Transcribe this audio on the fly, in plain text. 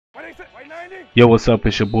Yo, what's up?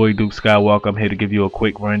 It's your boy Duke Skywalker. I'm here to give you a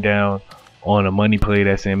quick rundown on a money play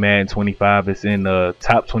that's in Madden 25. It's in the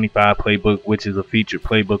top 25 playbook, which is a featured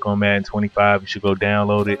playbook on Madden 25. You should go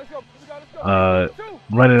download it.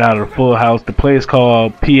 Run it out of the full house. The play is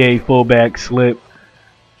called PA fullback slip.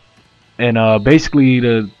 And basically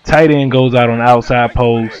the tight end goes out on the outside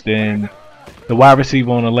post, and the wide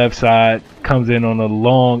receiver on the left side comes in on a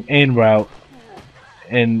long end route.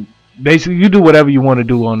 And basically you do whatever you want to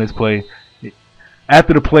do on this play.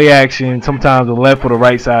 After the play action, sometimes the left or the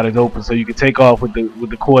right side is open, so you can take off with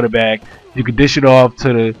the quarterback. You can dish it off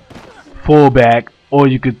to the fullback, or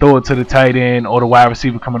you could throw it to the tight end or the wide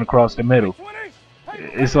receiver coming across the middle.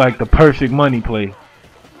 It's like the perfect money play.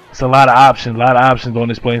 It's a lot of options on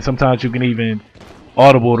this play, and sometimes you can even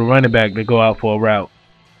audible the running back to go out for a route.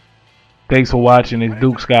 Thanks for watching. It's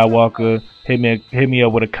Duke Skywalker. Hit me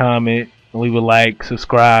up with a comment, leave a like,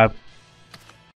 subscribe.